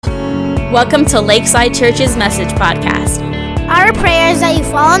Welcome to Lakeside Church's Message Podcast. Our prayer is that you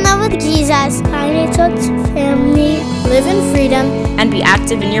fall in love with Jesus, find a church family, live in freedom, And be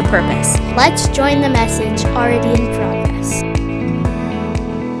active in your purpose. Let's join the message already in progress.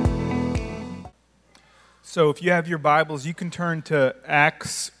 So if you have your Bibles, you can turn to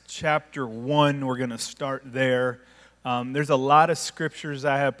Acts chapter 1. We're going to start there. There's a lot of scriptures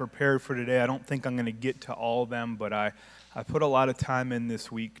I have prepared for today. I don't think I'm going to get to all of them, but I put a lot of time in this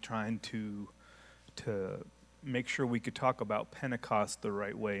week trying to make sure we could talk about Pentecost the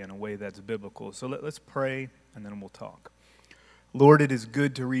right way, in a way that's biblical. So let's pray, and then we'll talk. Lord, it is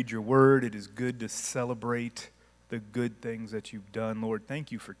good to read your word. It is good to celebrate the good things that you've done. Lord,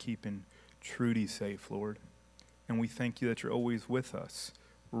 thank you for keeping Trudy safe, Lord. And we thank you that you're always with us.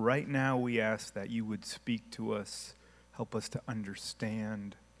 Right now, we ask that you would speak to us, help us to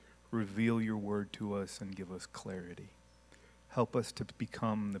understand, reveal your word to us, and give us clarity. Help us to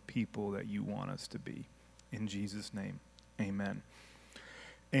become the people that you want us to be. In Jesus' name, amen.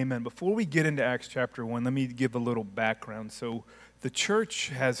 Amen. Before we get into Acts chapter 1, let me give a little background. So the church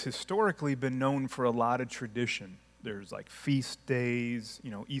has historically been known for a lot of tradition. There's like feast days,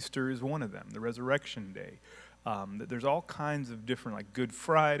 Easter is one of them, the Resurrection Day. There's all kinds of different, like Good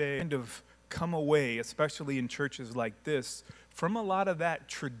Friday, kind of come away, especially in churches like this, from a lot of that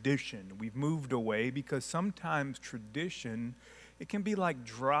tradition. We've moved away because sometimes tradition, it can be like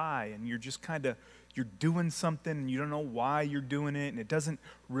dry, and you're just you're doing something and you don't know why you're doing it, and it doesn't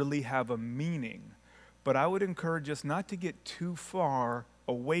really have a meaning. But I would encourage us not to get too far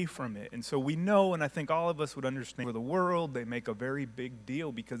away from it. And so we know, and I think all of us would understand, for the world, they make a very big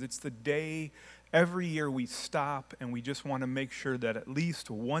deal because it's the day every year we stop, and we just want to make sure that at least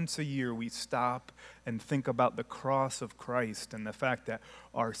once a year we stop and think about the cross of Christ and the fact that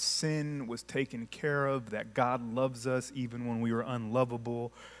our sin was taken care of, that God loves us even when we were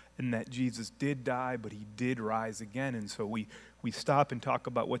unlovable, and that Jesus did die, but he did rise again. And so we stop and talk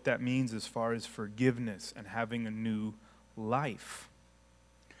about what that means as far as forgiveness and having a new life.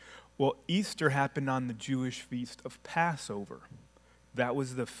 Well, Easter happened on the Jewish feast of Passover. That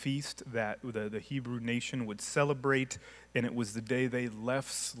was the feast that the Hebrew nation would celebrate, and it was the day they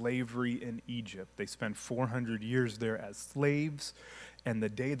left slavery in Egypt. They spent 400 years there as slaves, and the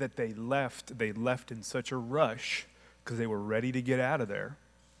day that they left in such a rush because they were ready to get out of there,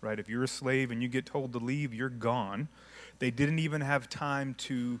 right? If you're a slave and you get told to leave, you're gone. They didn't even have time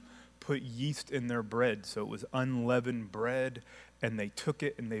to put yeast in their bread, so it was unleavened bread, and they took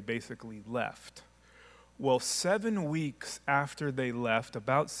it and they basically left. Well, 7 weeks after they left,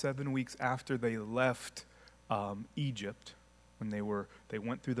 about 7 weeks after they left Egypt, when they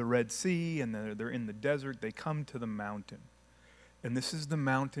went through the Red Sea and they're in the desert, they come to the mountain. And this is the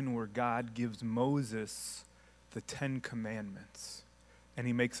mountain where God gives Moses the 10 Commandments. And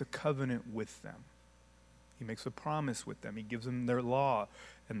he makes a covenant with them. He makes a promise with them. He gives them their law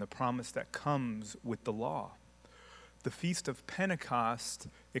and the promise that comes with the law. The Feast of Pentecost,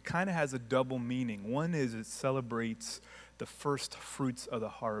 it kind of has a double meaning. One is it celebrates the first fruits of the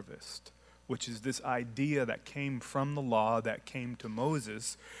harvest, which is this idea that came from the law, that came to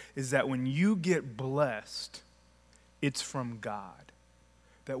Moses, is that when you get blessed, it's from God.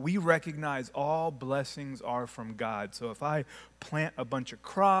 That we recognize all blessings are from God. So if I plant a bunch of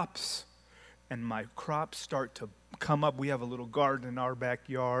crops and my crops start to come up, we have a little garden in our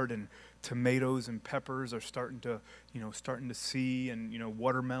backyard, and tomatoes and peppers are starting to see, and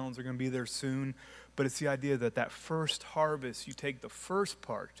watermelons are going to be there soon. But it's the idea that first harvest, you take the first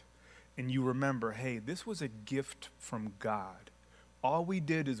part and you remember, hey, this was a gift from God. All we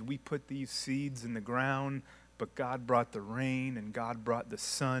did is we put these seeds in the ground, but God brought the rain and God brought the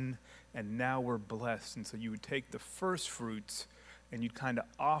sun, and now we're blessed. And so you would take the first fruits and you'd kind of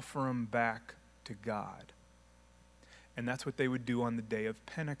offer them back to God. And that's what they would do on the day of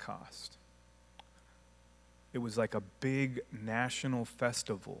Pentecost. It was like a big national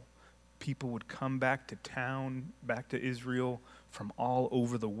festival. People would come back to town, back to Israel from all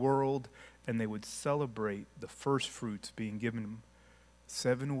over the world, and they would celebrate the first fruits being given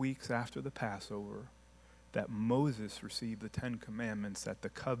 7 weeks after the Passover, that Moses received the 10 Commandments, that the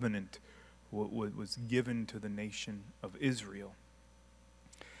covenant was given to the nation of Israel.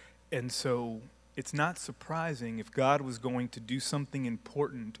 And so it's not surprising if God was going to do something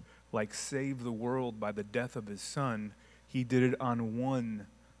important like save the world by the death of his son, he did it on one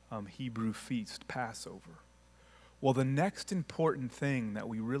Hebrew feast, Passover. Well, the next important thing that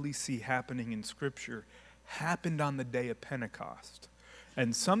we really see happening in Scripture happened on the day of Pentecost.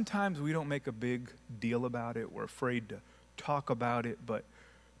 And sometimes we don't make a big deal about it. We're afraid to talk about it, but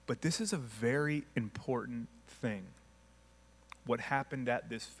this is a very important thing. what happened at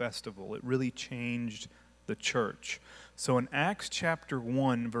this festival. It really changed the church. So in Acts chapter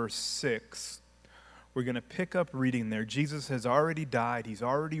 1, verse 6, we're going to pick up reading there. Jesus has already died. He's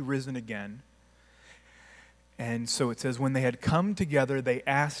already risen again. And so it says, when they had come together, they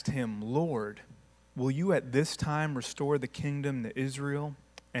asked him, Lord, will you at this time restore the kingdom to Israel?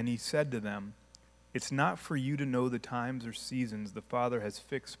 And he said to them, it's not for you to know the times or seasons the Father has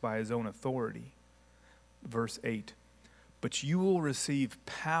fixed by his own authority. Verse 8, but you will receive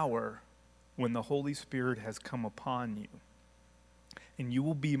power when the Holy Spirit has come upon you. And you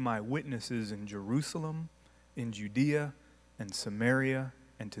will be my witnesses in Jerusalem, in Judea, and Samaria,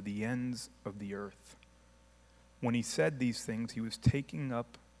 and to the ends of the earth. When he said these things, he was taking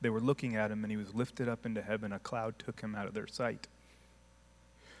up, they were looking at him, and he was lifted up into heaven. A cloud took him out of their sight.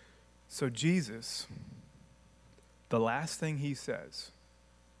 So Jesus, the last thing he says,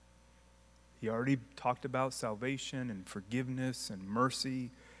 he already talked about salvation and forgiveness and mercy,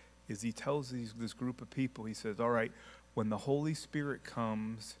 is he tells this group of people, he says, all right, when the Holy Spirit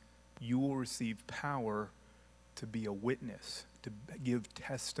comes, you will receive power to be a witness, to give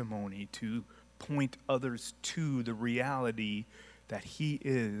testimony, to point others to the reality that he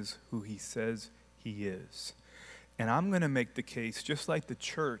is who he says he is. And I'm going to make the case, just like the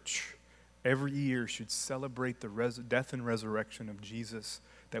church every year should celebrate the death and resurrection of Jesus,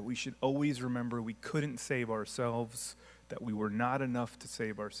 that we should always remember we couldn't save ourselves, that we were not enough to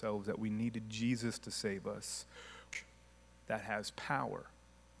save ourselves, that we needed Jesus to save us. That has power.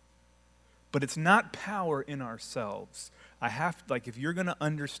 But it's not power in ourselves. If you're going to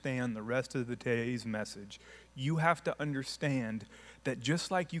understand the rest of the today's message, you have to understand that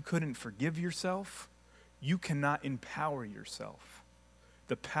just like you couldn't forgive yourself, you cannot empower yourself.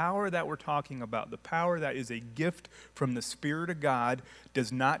 The power that we're talking about, the power that is a gift from the Spirit of God,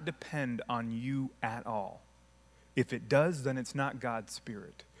 does not depend on you at all. If it does, then it's not God's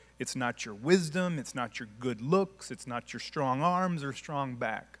Spirit. It's not your wisdom, it's not your good looks, it's not your strong arms or strong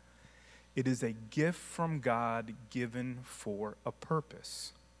back. It is a gift from God given for a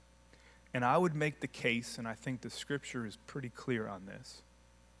purpose. And I would make the case, and I think the scripture is pretty clear on this,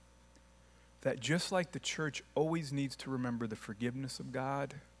 that just like the church always needs to remember the forgiveness of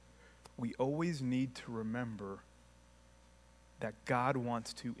God, we always need to remember that God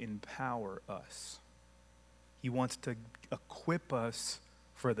wants to empower us. He wants to equip us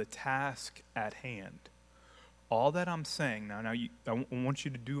for the task at hand. All that I'm saying I want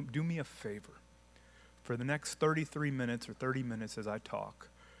you to do me a favor. For the next 33 minutes or 30 minutes as I talk,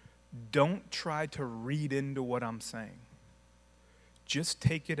 don't try to read into what I'm saying. Just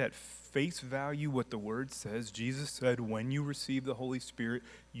take it at face value what the word says. Jesus said, when you receive the Holy Spirit,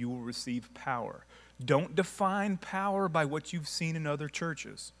 you will receive power. Don't define power by what you've seen in other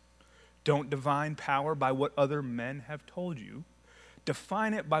churches. Don't define power by what other men have told you.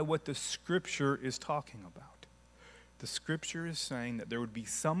 Define it by what the scripture is talking about. The scripture is saying that there would be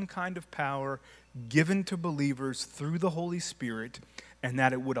some kind of power given to believers through the Holy Spirit, and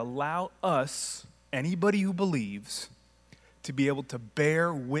that it would allow us, anybody who believes, to be able to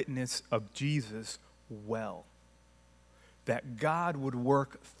bear witness of Jesus well. That God would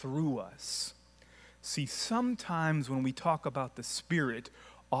work through us. See, sometimes when we talk about the Spirit,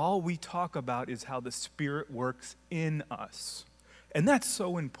 all we talk about is how the Spirit works in us. And that's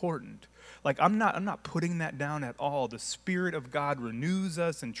so important. I'm not putting that down at all. The Spirit of God renews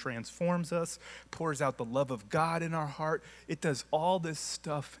us and transforms us, pours out the love of God in our heart. It does all this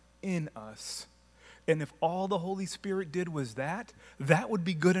stuff in us. And if all the Holy Spirit did was that would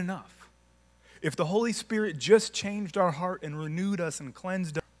be good enough. If the Holy Spirit just changed our heart and renewed us and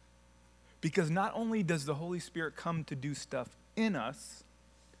cleansed us, because not only does the Holy Spirit come to do stuff in us,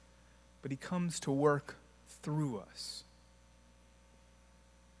 but he comes to work through us.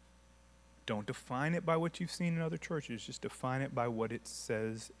 Don't define it by what you've seen in other churches. Just define it by what it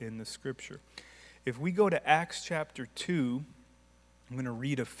says in the scripture. If we go to Acts chapter 2, I'm going to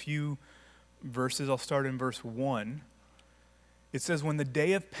read a few verses. I'll start in verse 1. It says, when the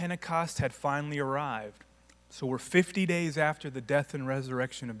day of Pentecost had finally arrived, so we're 50 days after the death and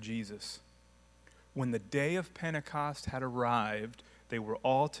resurrection of Jesus. When the day of Pentecost had arrived, they were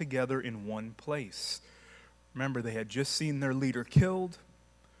all together in one place. Remember, they had just seen their leader killed.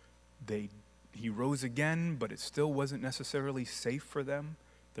 He rose again, but it still wasn't necessarily safe for them.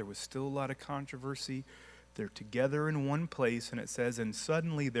 There was still a lot of controversy. They're together in one place, and it says, and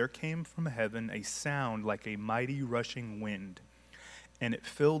suddenly there came from heaven a sound like a mighty rushing wind, and it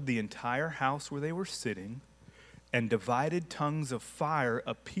filled the entire house where they were sitting, and divided tongues of fire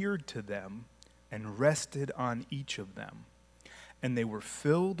appeared to them and rested on each of them. And they were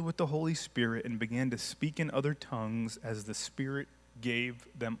filled with the Holy Spirit and began to speak in other tongues as the Spirit gave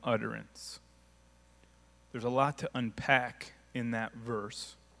them utterance. There's a lot to unpack in that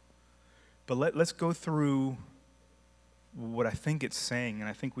verse. But let's go through what I think it's saying, and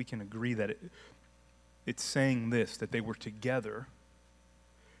I think we can agree that it's saying this, that they were together,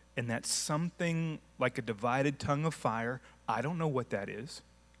 and that something like a divided tongue of fire, I don't know what that is.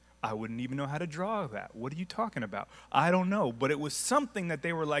 I wouldn't even know how to draw that. What are you talking about? I don't know. But it was something that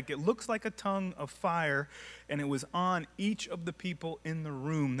they were like, it looks like a tongue of fire, and it was on each of the people in the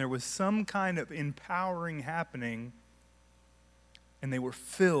room. There was some kind of empowering happening, and they were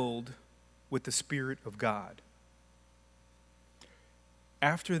filled with the Spirit of God.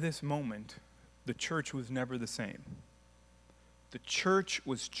 After this moment, the church was never the same. The church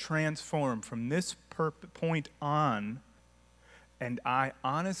was transformed from this point on. And I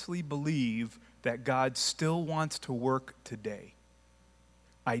honestly believe that God still wants to work today.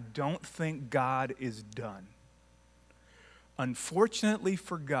 I don't think God is done. Unfortunately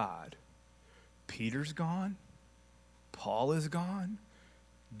for God, Peter's gone, Paul is gone,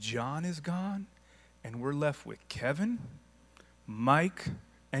 John is gone, and we're left with Kevin, Mike,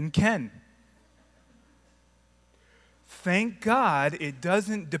 and Ken. Thank God it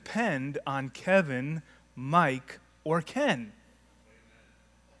doesn't depend on Kevin, Mike, or Ken.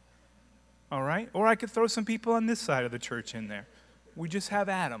 All right? Or I could throw some people on this side of the church in there. We just have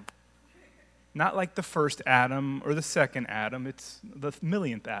Adam. Not like the first Adam or the second Adam. It's the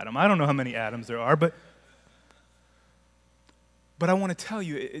millionth Adam. I don't know how many Adams there are, but I want to tell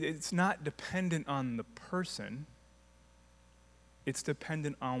you, it's not dependent on the person. It's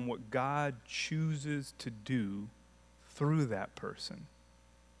dependent on what God chooses to do through that person.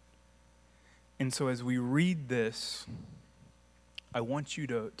 And so as we read this, I want you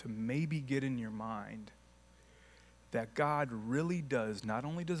to maybe get in your mind that God really does, not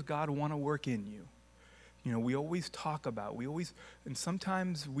only does God want to work in you, you know, we always talk about, and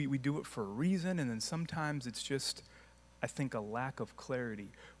sometimes we do it for a reason, and then sometimes it's just, I think, a lack of clarity.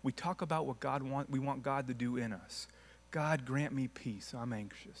 We talk about what we want God to do in us. God, grant me peace, I'm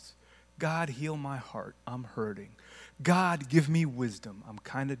anxious. God, heal my heart, I'm hurting. God, give me wisdom, I'm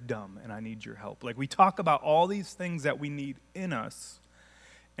kind of dumb and I need your help. Like, we talk about all these things that we need in us,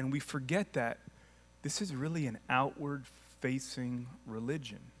 and we forget that this is really an outward-facing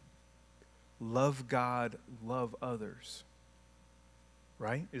religion. Love God, love others.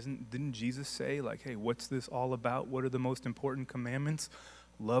 Right? Didn't Jesus say, like, hey, what's this all about? What are the most important commandments?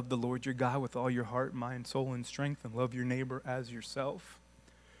 Love the Lord your God with all your heart, mind, soul, and strength, and love your neighbor as yourself.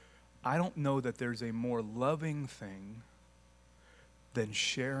 I don't know that there's a more loving thing than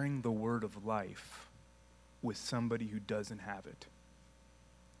sharing the word of life with somebody who doesn't have it.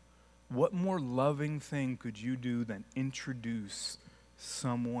 What more loving thing could you do than introduce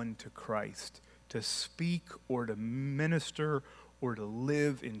someone to Christ, to speak or to minister or to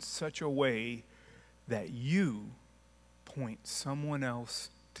live in such a way that you point someone else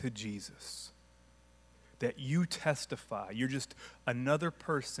to Jesus? That you testify. You're just another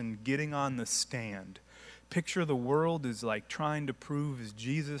person getting on the stand. Picture the world is like trying to prove, is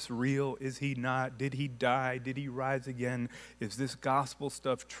Jesus real? Is he not? Did he die? Did he rise again? Is this gospel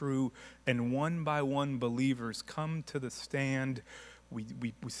stuff true? And one by one believers come to the stand. We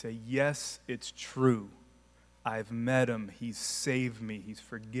say, yes, it's true. I've met him. He's saved me. He's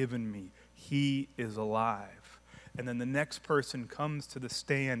forgiven me. He is alive. And then the next person comes to the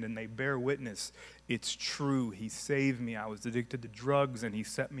stand and they bear witness. It's true. He saved me. I was addicted to drugs and he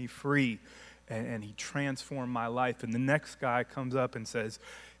set me free and he transformed my life. And the next guy comes up and says,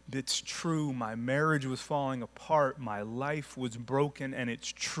 it's true. My marriage was falling apart. My life was broken and it's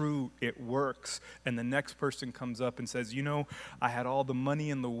true. It works. And the next person comes up and says, you know, I had all the money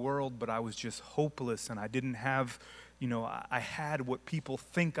in the world, but I was just hopeless and I didn't have, you know, I had what people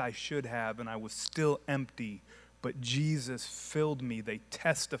think I should have and I was still empty. But Jesus filled me. They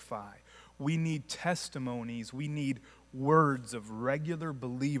testify. We need testimonies. We need words of regular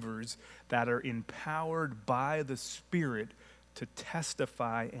believers that are empowered by the Spirit to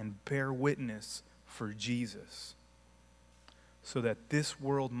testify and bear witness for Jesus, so that this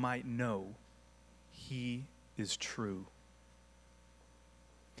world might know he is true.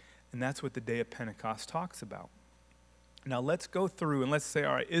 And that's what the day of Pentecost talks about. Now let's go through and let's say,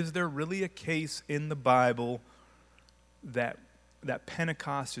 all right, is there really a case in the Bible that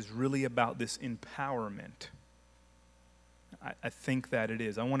Pentecost is really about this empowerment? I think that it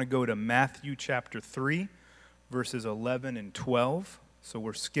is. I want to go to Matthew chapter 3, verses 11 and 12. So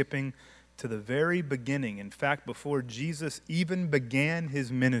we're skipping to the very beginning. In fact, before Jesus even began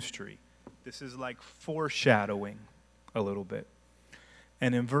his ministry. This is like foreshadowing a little bit.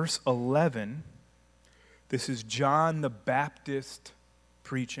 And in verse 11, this is John the Baptist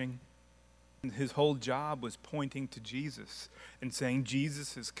preaching. His whole job was pointing to Jesus and saying,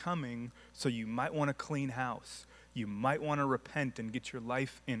 Jesus is coming, so you might want to clean house. You might want to repent and get your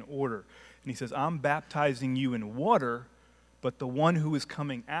life in order. And he says, I'm baptizing you in water, but the one who is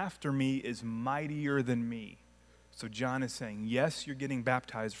coming after me is mightier than me. So John is saying, yes, you're getting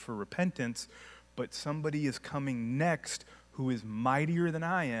baptized for repentance, but somebody is coming next who is mightier than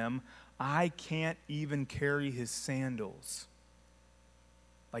I am. I can't even carry his sandals.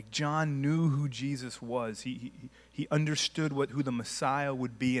 Like John knew who Jesus was. He understood who the Messiah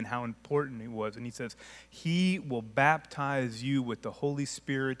would be and how important he was. And he says, he will baptize you with the Holy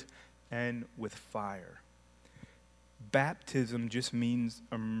Spirit and with fire. Baptism just means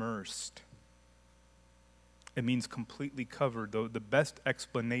immersed. It means completely covered. Though the best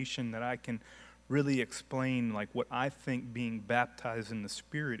explanation that I can really explain, like what I think being baptized in the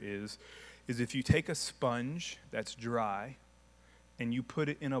Spirit is if you take a sponge that's dry and you put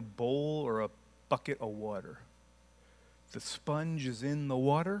it in a bowl or a bucket of water. The sponge is in the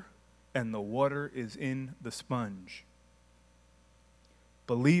water and the water is in the sponge.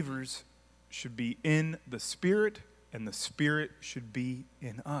 Believers should be in the Spirit and the Spirit should be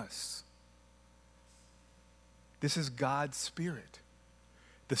in us. This is God's Spirit.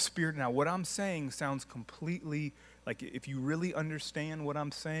 The Spirit. Now, what I'm saying sounds completely, like if you really understand what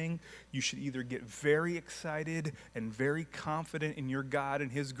I'm saying, you should either get very excited and very confident in your God and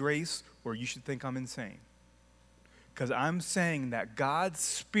his grace, or you should think I'm insane. Because I'm saying that God's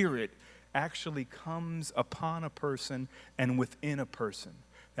Spirit actually comes upon a person and within a person.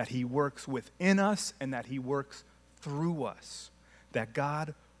 That he works within us and that he works through us. That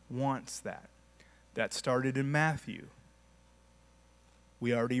God wants that. That started in Matthew.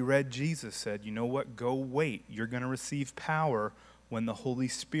 We already read Jesus said, you know what, go wait. You're going to receive power when the Holy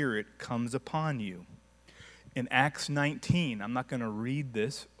Spirit comes upon you. In Acts 19, I'm not going to read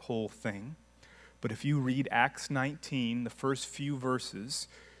this whole thing, but if you read Acts 19, the first few verses,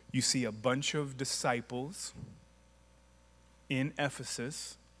 you see a bunch of disciples in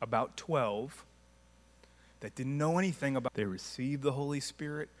Ephesus, about 12, that didn't know anything about. They received the Holy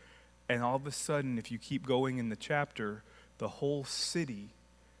Spirit, and all of a sudden, if you keep going in the chapter, the whole city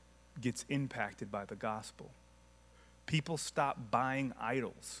gets impacted by the gospel. People stop buying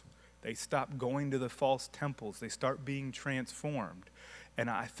idols. They stop going to the false temples. They start being transformed. And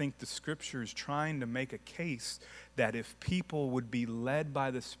I think the scripture is trying to make a case that if people would be led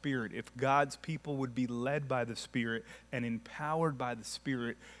by the Spirit, if God's people would be led by the Spirit and empowered by the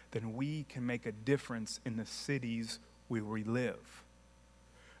Spirit, then we can make a difference in the cities where we live.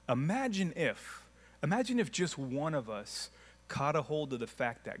 Imagine if just one of us caught a hold of the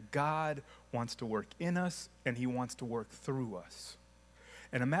fact that God wants to work in us and he wants to work through us.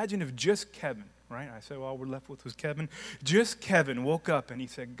 And imagine if just Kevin, right? I said, all we're left with was Kevin. Just Kevin woke up and he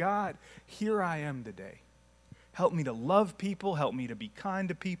said, God, here I am today. Help me to love people. Help me to be kind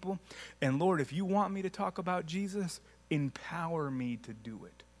to people. And Lord, if you want me to talk about Jesus, empower me to do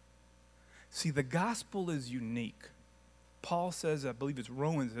it. See, the gospel is unique. Paul says, I believe it's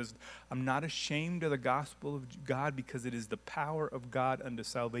Romans, says, I'm not ashamed of the gospel of God because it is the power of God unto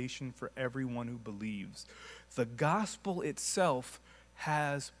salvation for everyone who believes. The gospel itself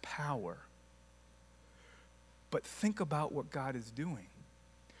has power. But think about what God is doing.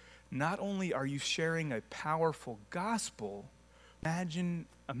 Not only are you sharing a powerful gospel, imagine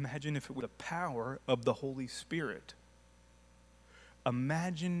if it was the power of the Holy Spirit.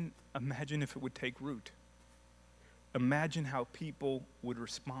 Imagine if it would take root. Imagine how people would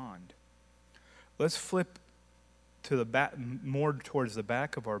respond. Let's flip to the back, more towards the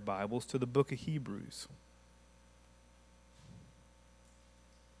back of our Bibles, to the book of Hebrews.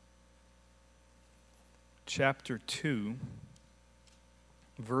 Chapter 2,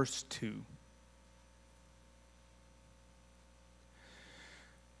 verse 2.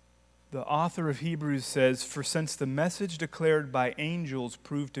 The author of Hebrews says, "For since the message declared by angels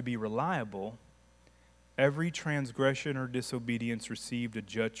proved to be reliable, every transgression or disobedience received a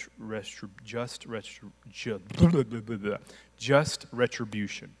just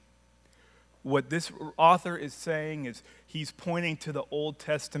retribution." What this author is saying is he's pointing to the Old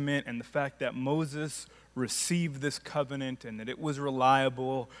Testament and the fact that Moses received this covenant and that it was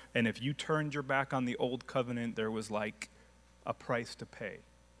reliable, and if you turned your back on the old covenant, there was like a price to pay.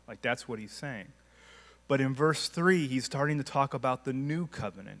 Like that's what he's saying. But in verse 3, he's starting to talk about the new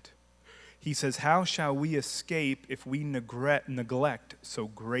covenant. He says, how shall we escape if we neglect so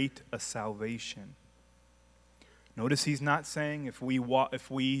great a salvation? Notice he's not saying if we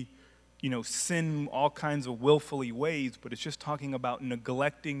sin all kinds of willfully ways, but it's just talking about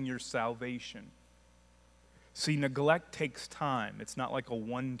neglecting your salvation. See, neglect takes time. It's not like a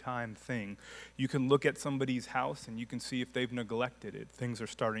one-time thing. You can look at somebody's house and you can see if they've neglected it. Things are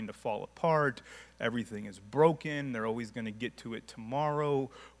starting to fall apart. Everything is broken. They're always going to get to it tomorrow.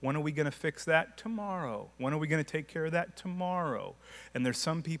 When are we going to fix that? Tomorrow. When are we going to take care of that? Tomorrow. And there's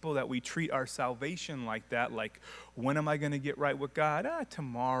some people that we treat our salvation like that, like, when am I going to get right with God?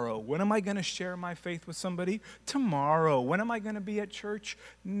 Tomorrow. When am I going to share my faith with somebody? Tomorrow. When am I going to be at church?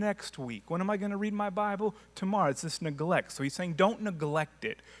 Next week. When am I going to read my Bible? Tomorrow. It's this neglect. So he's saying don't neglect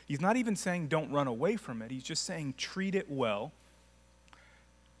it. He's not even saying don't run away from it. He's just saying treat it well.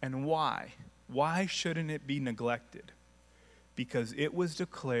 And why? Why shouldn't it be neglected? Because it was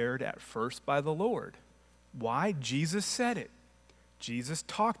declared at first by the Lord. Why? Jesus said it. Jesus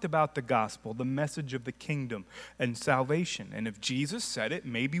talked about the gospel, the message of the kingdom and salvation. And if Jesus said it,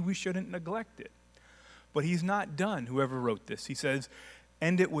 maybe we shouldn't neglect it. But he's not done, whoever wrote this. He says,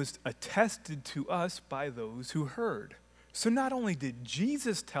 and it was attested to us by those who heard. So not only did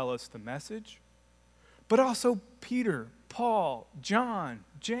Jesus tell us the message, but also Peter, Paul, John,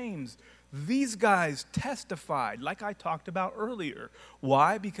 James, these guys testified, like I talked about earlier.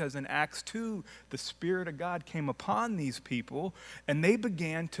 Why? Because in Acts 2, the Spirit of God came upon these people, and they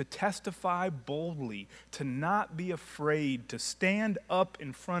began to testify boldly, to not be afraid, to stand up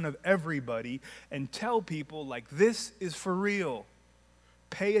in front of everybody and tell people, like, this is for real.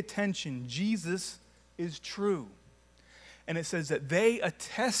 Pay attention. Jesus is true. And it says that they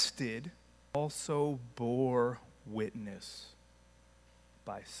attested, also bore witness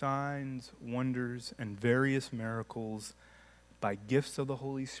by signs, wonders, and various miracles, by gifts of the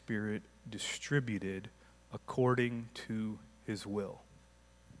Holy Spirit distributed according to his will.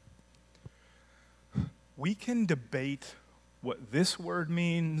 We can debate what this word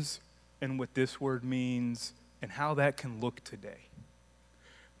means and what this word means and how that can look today.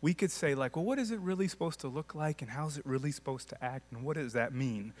 We could say, like, well, what is it really supposed to look like, and how is it really supposed to act, and what does that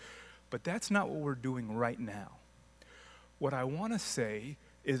mean? But that's not what we're doing right now. What I want to say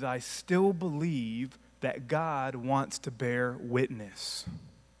is I still believe that God wants to bear witness.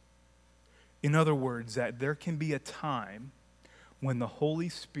 In other words, that there can be a time when the Holy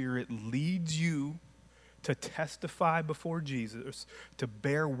Spirit leads you to testify before Jesus, to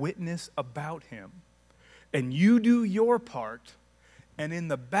bear witness about him. And you do your part, and in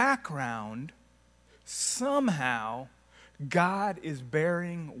the background, somehow, God is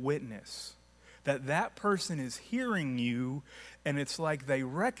bearing witness. That person is hearing you, and it's like they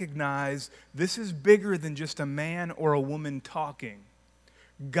recognize this is bigger than just a man or a woman talking.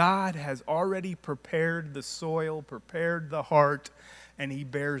 God has already prepared the soil, prepared the heart, and he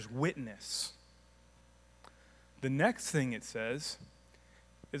bears witness. The next thing it says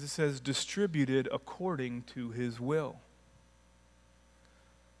is distributed according to his will.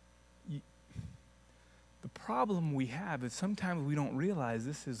 The problem we have is sometimes we don't realize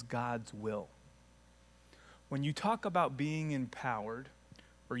this is God's will. When you talk about being empowered,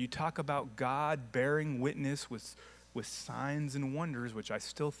 or you talk about God bearing witness with signs and wonders, which I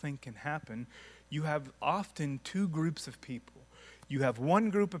still think can happen, you have often two groups of people. You have one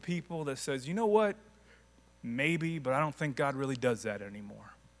group of people that says, you know what, maybe, but I don't think God really does that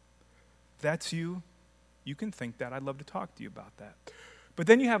anymore. If that's you, you can think that. I'd love to talk to you about that. But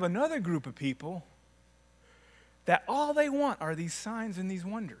then you have another group of people that all they want are these signs and these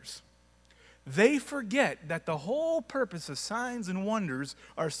wonders. They forget that the whole purpose of signs and wonders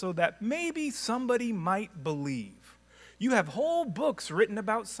are so that maybe somebody might believe. You have whole books written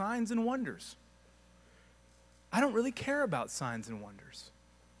about signs and wonders. I don't really care about signs and wonders.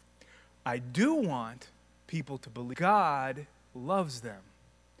 I do want people to believe God loves them.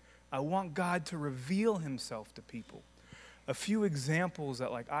 I want God to reveal himself to people. A few examples that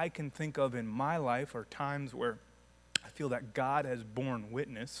I can think of in my life are times where I feel that God has borne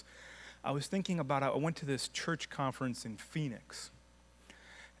witness. I was thinking about, I went to this church conference in Phoenix,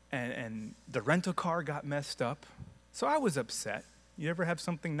 and the rental car got messed up, so I was upset. You ever have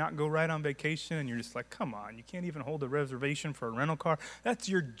something not go right on vacation, and you're just like, come on, you can't even hold a reservation for a rental car? That's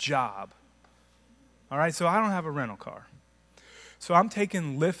your job. All right, so I don't have a rental car. So I'm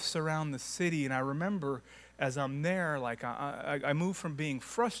taking lifts around the city, and I remember as I'm there, I moved from being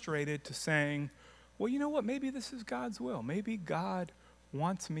frustrated to saying, well, you know what, maybe this is God's will. Maybe God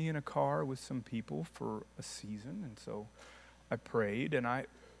wants me in a car with some people for a season. And so I prayed, and I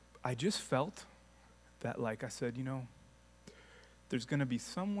just felt that, I said, there's going to be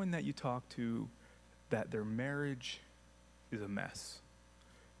someone that you talk to that their marriage is a mess,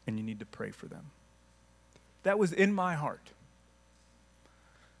 and you need to pray for them. That was in my heart.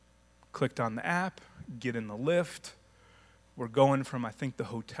 clicked on the app, get in the lift. We're going from, I think, the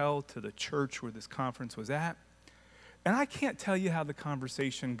hotel to the church where this conference was at. And I can't tell you how the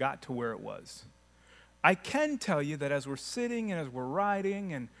conversation got to where it was. I can tell you that as we're sitting and as we're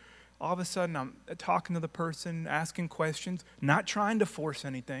riding, and all of a sudden I'm talking to the person, asking questions, not trying to force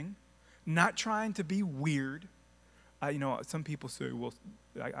anything, not trying to be weird. Some people say, well,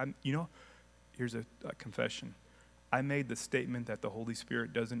 here's a confession. I made the statement that the Holy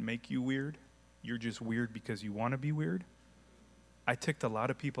Spirit doesn't make you weird. You're just weird because you want to be weird. I ticked a lot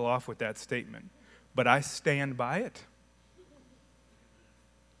of people off with that statement, but I stand by it.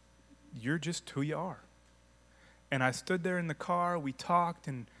 You're just who you are. And I stood there in the car, we talked,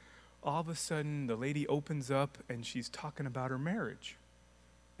 and all of a sudden the lady opens up and she's talking about her marriage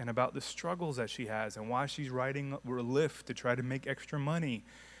and about the struggles that she has and why she's riding a Lyft to try to make extra money.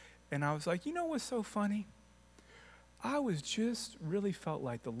 And I was like, you know what's so funny? I was just really felt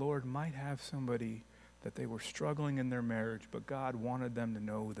like the Lord might have somebody that they were struggling in their marriage, but God wanted them to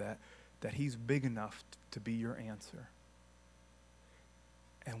know that He's big enough to be your answer.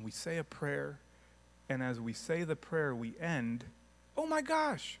 And we say a prayer, and as we say the prayer, we end, oh my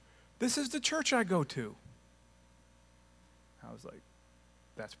gosh, this is the church I go to. I was like,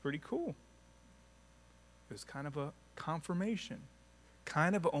 that's pretty cool. It was kind of a confirmation,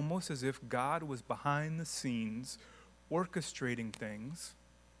 kind of almost as if God was behind the scenes orchestrating things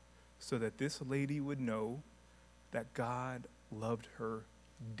so that this lady would know that God loved her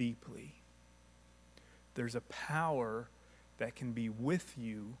deeply. There's a power that can be with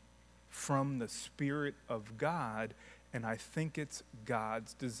you from the Spirit of God, and I think it's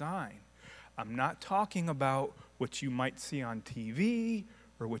God's design. I'm not talking about what you might see on TV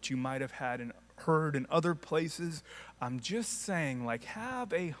or what you might have heard in other places. I'm just saying,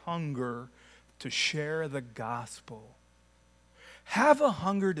 have a hunger to share the gospel. Have a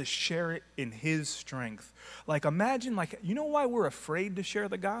hunger to share it in His strength. Imagine, you know why we're afraid to share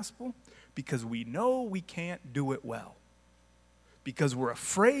the gospel? Because we know we can't do it well. Because we're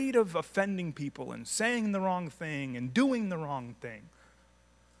afraid of offending people and saying the wrong thing and doing the wrong thing.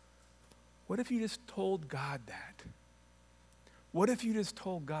 What if you just told God that? What if you just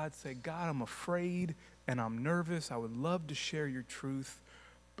told God, say, God, I'm afraid and I'm nervous. I would love to share your truth,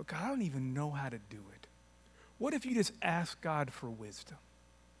 but God, I don't even know how to do it. What if you just asked God for wisdom?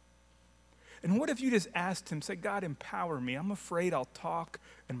 And what if you just asked Him, say, God, empower me. I'm afraid I'll talk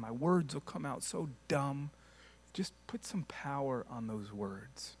and my words will come out so dumb. Just put some power on those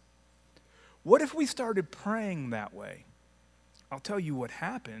words. What if we started praying that way? I'll tell you what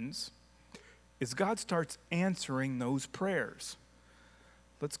happens is God starts answering those prayers.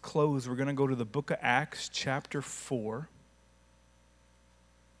 Let's close. We're going to go to the book of Acts, chapter 4.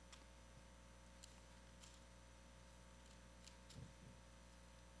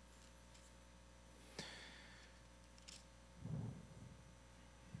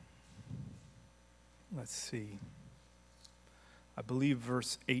 Let's see. I believe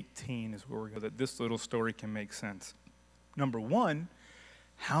verse 18 is where we go, that this little story can make sense. Number one,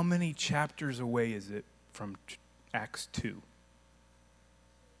 how many chapters away is it from Acts 2?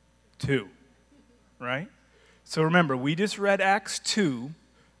 2, right? So remember, we just read Acts 2.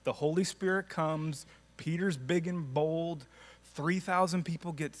 The Holy Spirit comes. Peter's big and bold. 3,000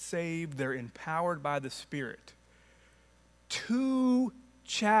 people get saved. They're empowered by the Spirit. 2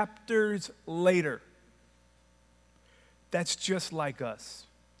 chapters later. That's just like us.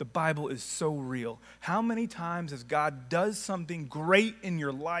 The Bible is so real. How many times as God does something great in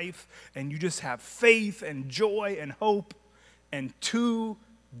your life and you just have faith and joy and hope, and 2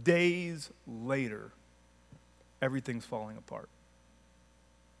 days later, everything's falling apart?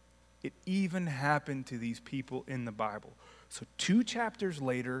 It even happened to these people in the Bible. So 2 chapters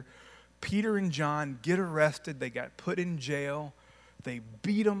later, Peter and John get arrested. They got put in jail. They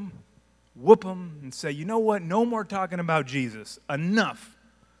beat them, whoop them, and say, you know what? No more talking about Jesus. Enough.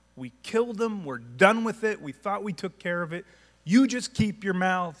 We killed them. We're done with it. We thought we took care of it. You just keep your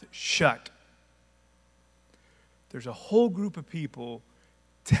mouth shut. There's a whole group of people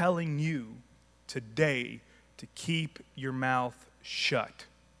telling you today to keep your mouth shut.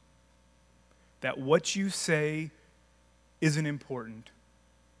 That what you say isn't important.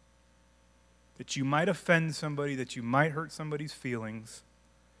 That you might offend somebody, that you might hurt somebody's feelings.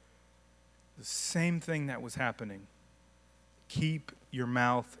 The same thing that was happening. Keep your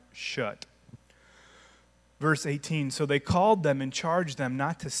mouth shut. Verse 18, so they called them and charged them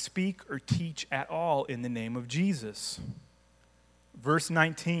not to speak or teach at all in the name of Jesus. Verse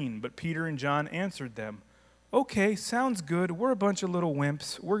 19, but Peter and John answered them, okay, sounds good. We're a bunch of little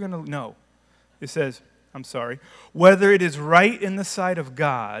wimps. We're going to, no. It says, whether it is right in the sight of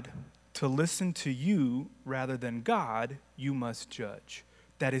God to listen to you rather than God, you must judge.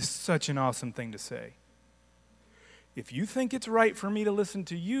 That is such an awesome thing to say. If you think it's right for me to listen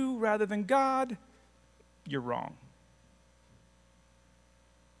to you rather than God, you're wrong.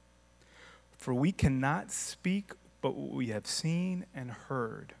 For we cannot speak but what we have seen and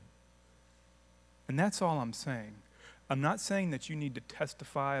heard. And that's all I'm saying. I'm not saying that you need to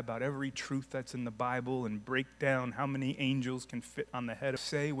testify about every truth that's in the Bible and break down how many angels can fit on the head.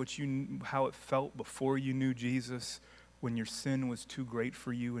 Say how it felt before you knew Jesus, when your sin was too great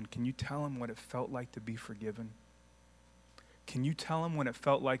for you, and can you tell him what it felt like to be forgiven? Can you tell him what it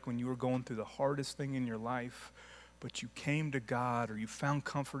felt like when you were going through the hardest thing in your life, but you came to God or you found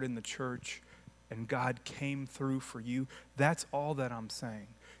comfort in the church and God came through for you? That's all that I'm saying.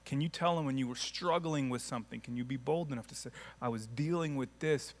 Can you tell him when you were struggling with something? Can you be bold enough to say, I was dealing with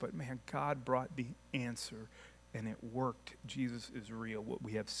this, but man, God brought the answer and it worked. Jesus is real, what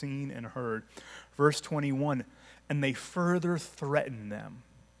we have seen and heard. Verse 21, and they further threatened them.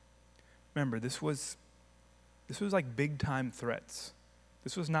 Remember, this was like big time threats.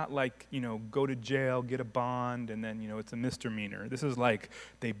 This was not like, go to jail, get a bond, and then, it's a misdemeanor. This is like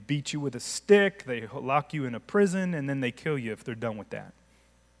they beat you with a stick, they lock you in a prison, and then they kill you if they're done with that.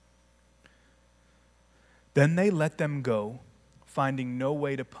 Then they let them go, finding no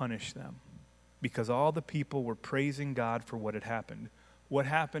way to punish them, because all the people were praising God for what had happened. What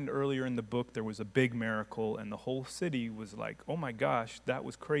happened earlier in the book, there was a big miracle, and the whole city was like, oh my gosh, that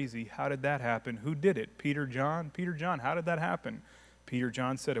was crazy. How did that happen? Who did it? Peter, John, how did that happen? Peter,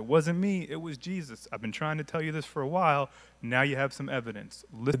 John said, it wasn't me, it was Jesus. I've been trying to tell you this for a while. Now you have some evidence.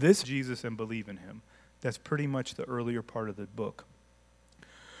 Listen to this Jesus and believe in him. That's pretty much the earlier part of the book.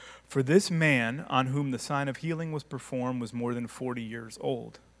 For this man on whom the sign of healing was performed was more than 40 years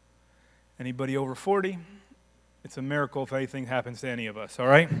old. Anybody over 40? It's a miracle if anything happens to any of us, all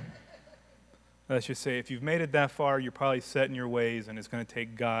right? Let's just say if you've made it that far, you're probably set in your ways and it's going to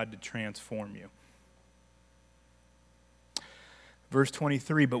take God to transform you. Verse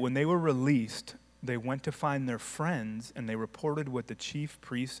 23, but when they were released, they went to find their friends and they reported what the chief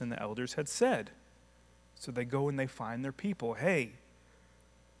priests and the elders had said. So they go and they find their people. Hey,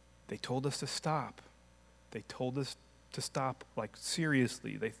 they told us to stop. They told us to stop, like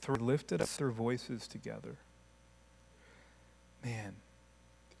seriously. They lifted up their voices together. Man,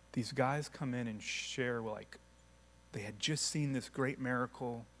 these guys come in and share like they had just seen this great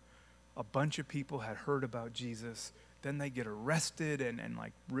miracle. A bunch of people had heard about Jesus. Then they get arrested and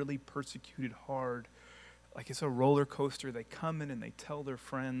like really persecuted hard. Like it's a roller coaster. They come in and they tell their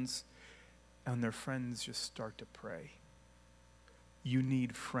friends, and their friends just start to pray. You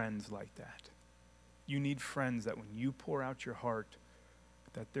need friends like that. You need friends that when you pour out your heart,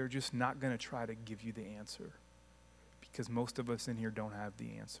 that they're just not going to try to give you the answer. Because most of us in here don't have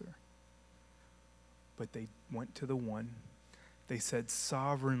the answer. But they went to the one. They said,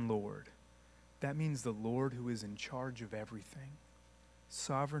 Sovereign Lord. That means the Lord who is in charge of everything.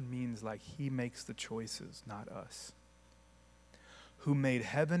 Sovereign means like he makes the choices, not us. Who made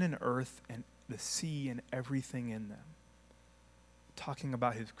heaven and earth and the sea and everything in them. Talking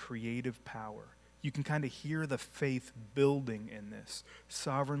about his creative power. You can kind of hear the faith building in this.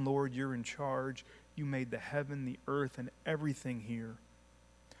 Sovereign Lord, you're in charge. You made the heaven, the earth, and everything here.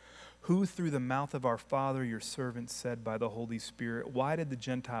 Who through the mouth of our Father, your servant, said by the Holy Spirit, why did the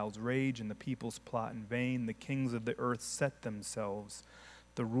Gentiles rage and the peoples plot in vain? The kings of the earth set themselves.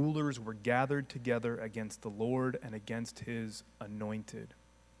 The rulers were gathered together against the Lord and against his anointed.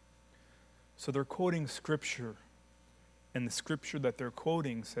 So they're quoting scripture. And the scripture that they're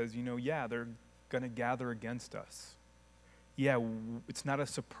quoting says, they're going to gather against us. Yeah, it's not a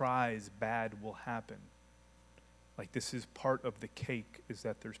surprise bad will happen. Like this is part of the cake, is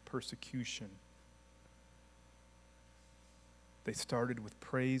that there's persecution. They started with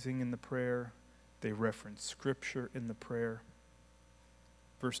praising in the prayer. They referenced scripture in the prayer.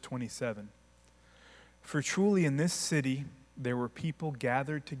 Verse 27. For truly in this city there were people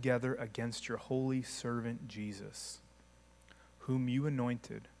gathered together against your holy servant Jesus, whom you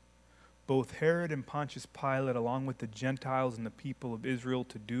anointed, both Herod and Pontius Pilate, along with the Gentiles and the people of Israel,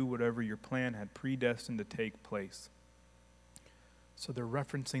 to do whatever your plan had predestined to take place. So they're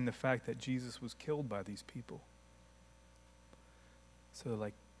referencing the fact that Jesus was killed by these people. So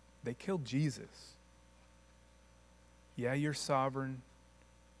they killed Jesus. Yeah, you're sovereign.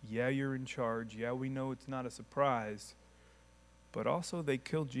 Yeah, you're in charge. Yeah, we know it's not a surprise. But also they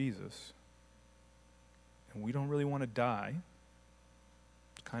killed Jesus. And we don't really want to die.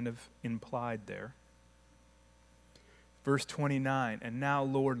 Kind of implied there. Verse 29, and now,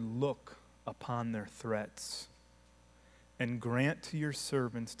 Lord, look upon their threats and grant to your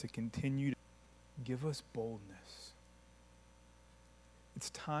servants to continue to give us boldness.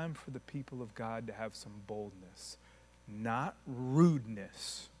 It's time for the people of God to have some boldness, not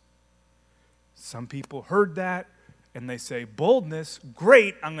rudeness. Some people heard that and they say, boldness,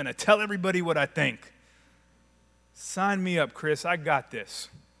 great, I'm going to tell everybody what I think. Sign me up, Chris, I got this.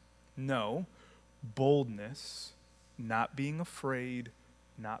 No, boldness, not being afraid,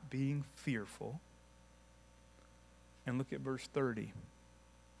 not being fearful. And look at verse 30.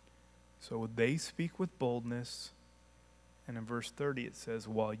 So they speak with boldness. And in verse 30 it says,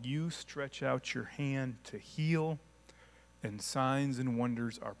 while you stretch out your hand to heal, and signs and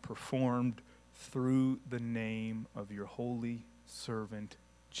wonders are performed through the name of your holy servant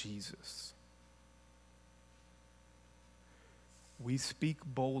Jesus. We speak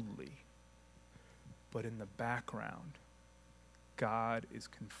boldly, but in the background, God is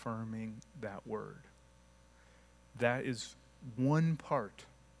confirming that word. That is one part,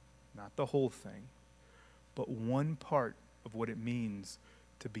 not the whole thing, but one part of what it means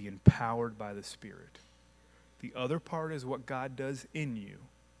to be empowered by the Spirit. The other part is what God does in you,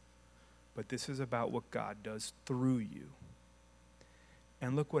 but this is about what God does through you.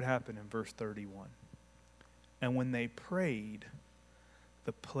 And look what happened in verse 31. And when they prayed,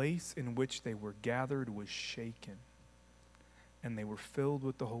 the place in which they were gathered was shaken, and they were filled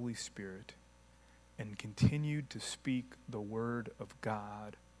with the Holy Spirit and continued to speak the word of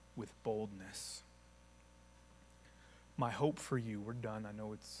God with boldness. My hope for you, we're done, I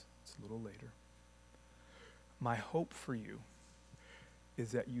know it's a little later. My hope for you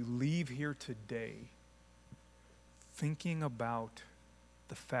is that you leave here today thinking about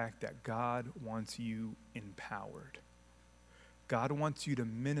the fact that God wants you empowered. God wants you to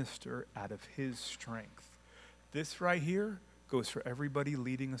minister out of his strength. This right here goes for everybody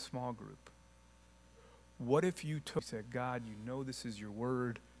leading a small group. What if you said, God, you know this is your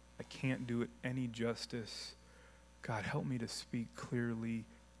word. I can't do it any justice. God, help me to speak clearly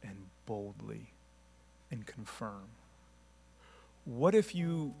and boldly and confirm. What if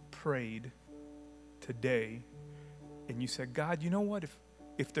you prayed today and you said, God, you know what?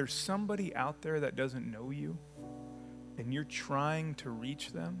 If there's somebody out there that doesn't know you and you're trying to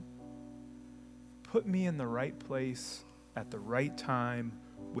reach them, put me in the right place at the right time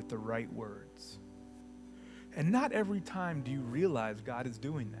with the right words. And not every time do you realize God is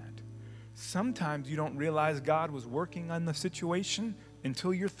doing that. Sometimes you don't realize God was working on the situation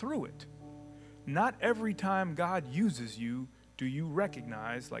until you're through it. Not every time God uses you do you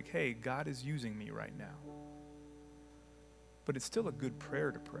recognize, like, hey, God is using me right now. But it's still a good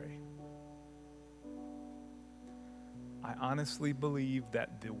prayer to pray. I honestly believe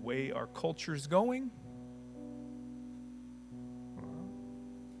that the way our culture's going,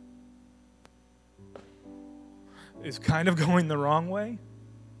 is kind of going the wrong way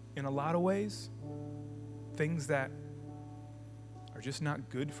in a lot of ways. Things that are just not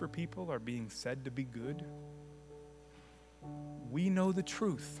good for people are being said to be good. We know the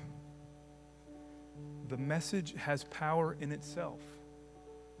truth. The message has power in itself.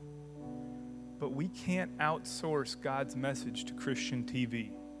 But we can't outsource God's message to Christian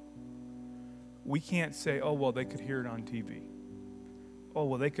TV. We can't say, oh, well, they could hear it on TV. Oh,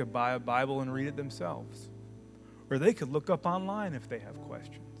 well, they could buy a Bible and read it themselves. Or they could look up online if they have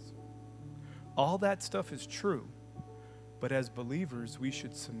questions. All that stuff is true. But as believers, we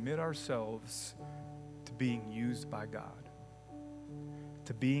should submit ourselves to being used by God.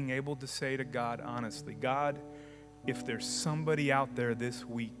 To being able to say to God honestly, God, if there's somebody out there this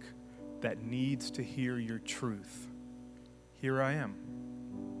week that needs to hear your truth, here I am.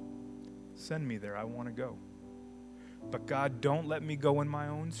 Send me there. I want to go. But God, don't let me go in my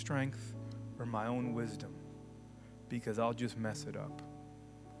own strength or my own wisdom, because I'll just mess it up.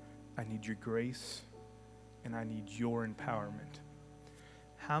 I need your grace and I need your empowerment.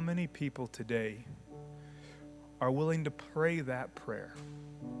 How many people today are willing to pray that prayer?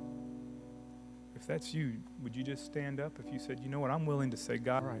 If that's you, would you just stand up if you said, you know what, I'm willing to say,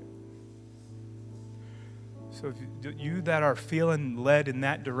 God, right. So if you that are feeling led in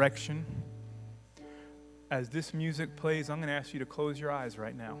that direction, as this music plays, I'm going to ask you to close your eyes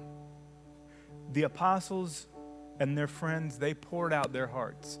right now. The apostles and their friends, they poured out their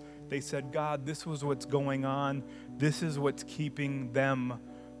hearts. They said, God, this was what's going on. This is what's keeping them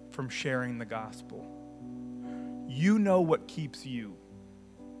from sharing the gospel. You know what keeps you.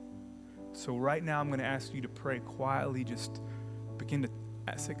 So right now I'm going to ask you to pray quietly. Just begin to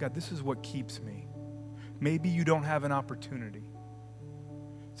say, God, this is what keeps me. Maybe you don't have an opportunity.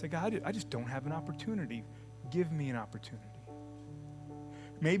 Say, God, I just don't have an opportunity. Give me an opportunity.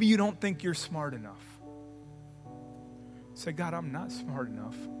 Maybe you don't think you're smart enough. Say, God, I'm not smart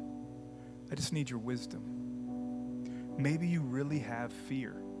enough. I just need your wisdom. Maybe you really have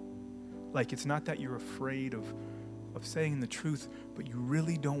fear. Like it's not that you're afraid of saying the truth, but you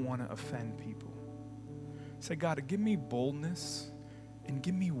really don't want to offend people. Say, God, give me boldness and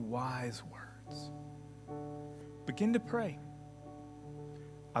give me wise words. Begin to pray.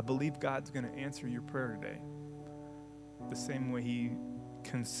 I believe God's going to answer your prayer today the same way he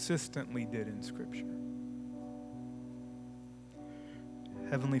consistently did in Scripture.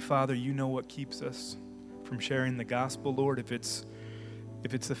 Heavenly Father, you know what keeps us from sharing the gospel, Lord. If it's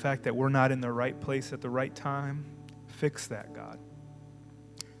the fact that we're not in the right place at the right time, fix that, God.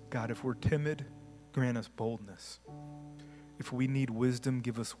 God, if we're timid, grant us boldness. If we need wisdom,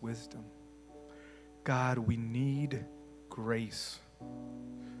 give us wisdom. God, we need grace.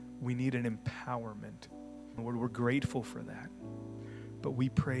 We need an empowerment. Lord, we're grateful for that. But we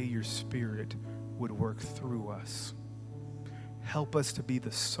pray your Spirit would work through us. Help us to be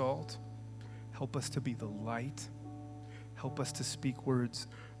the salt. Help us to be the light. Help us to speak words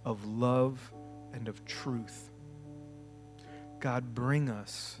of love and of truth. God, bring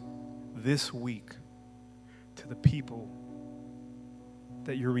us this week to the people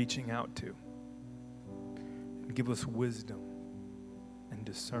that you're reaching out to. And give us wisdom and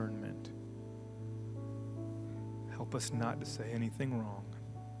discernment. Help us not to say anything wrong,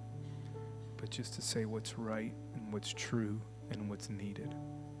 but just to say what's right and what's true and what's needed.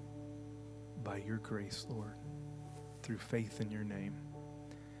 By your grace, Lord, through faith in your name.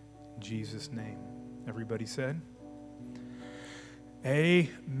 In Jesus' name. Everybody said,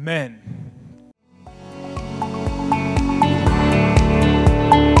 amen.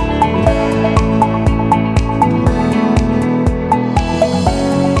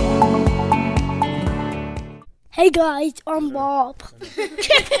 Hey guys, I'm Bob.